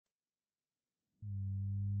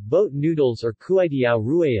Boat noodles or kuaitiao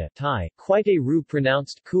ruea Thai, kuaite ru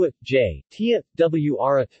pronounced kuat, j, tia,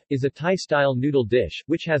 wra, is a Thai-style noodle dish,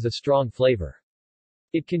 which has a strong flavor.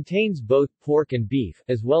 It contains both pork and beef,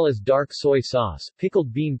 as well as dark soy sauce,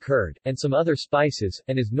 pickled bean curd, and some other spices,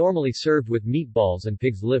 and is normally served with meatballs and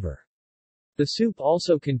pig's liver. The soup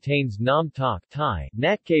also contains nam tok Thai,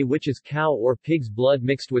 natke, which is cow or pig's blood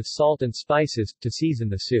mixed with salt and spices, to season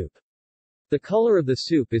the soup. The color of the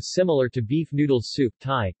soup is similar to beef noodles soup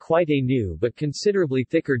Thai, quite a new but considerably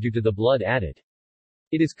thicker due to the blood added.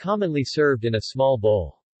 It is commonly served in a small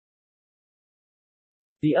bowl.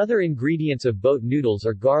 The other ingredients of boat noodles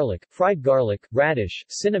are garlic, fried garlic, radish,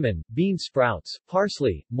 cinnamon, bean sprouts,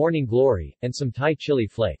 parsley, morning glory, and some Thai chili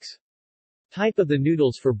flakes. Type of the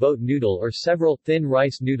noodles for boat noodle are several: thin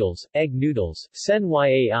rice noodles, egg noodles, sen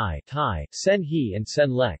yai Thai, sen he and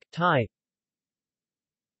sen lek Thai.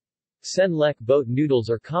 Sen lek boat noodles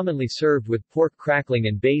are commonly served with pork crackling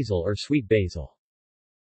and basil or sweet basil.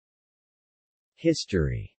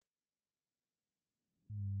 History.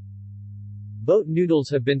 Boat noodles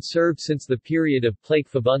have been served since the period of Plaek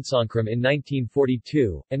Phabunsongkram in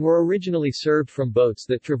 1942, and were originally served from boats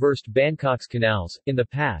that traversed Bangkok's canals. In the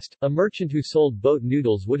past, a merchant who sold boat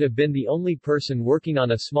noodles would have been the only person working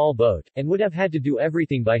on a small boat, and would have had to do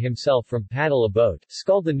everything by himself from paddle a boat,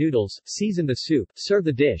 scald the noodles, season the soup, serve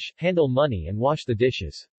the dish, handle money and wash the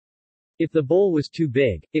dishes. If the bowl was too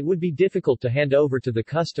big, it would be difficult to hand over to the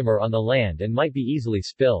customer on the land and might be easily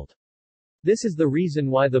spilled. This is the reason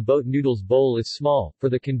why the boat noodles bowl is small, for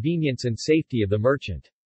the convenience and safety of the merchant.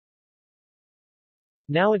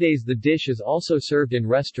 Nowadays the dish is also served in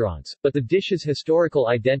restaurants, but the dish's historical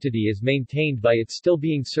identity is maintained by it still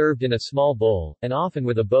being served in a small bowl, and often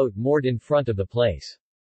with a boat moored in front of the place.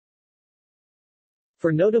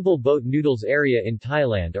 For notable boat noodles area in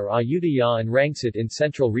Thailand are Ayutthaya and Rangsit in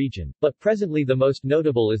central region, but presently the most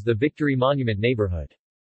notable is the Victory Monument neighborhood.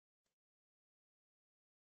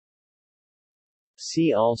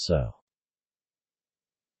 See also: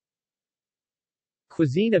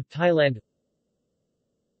 Cuisine of Thailand,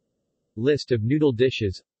 List of noodle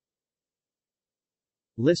dishes,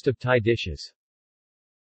 List of Thai dishes.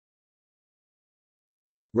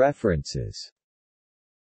 References.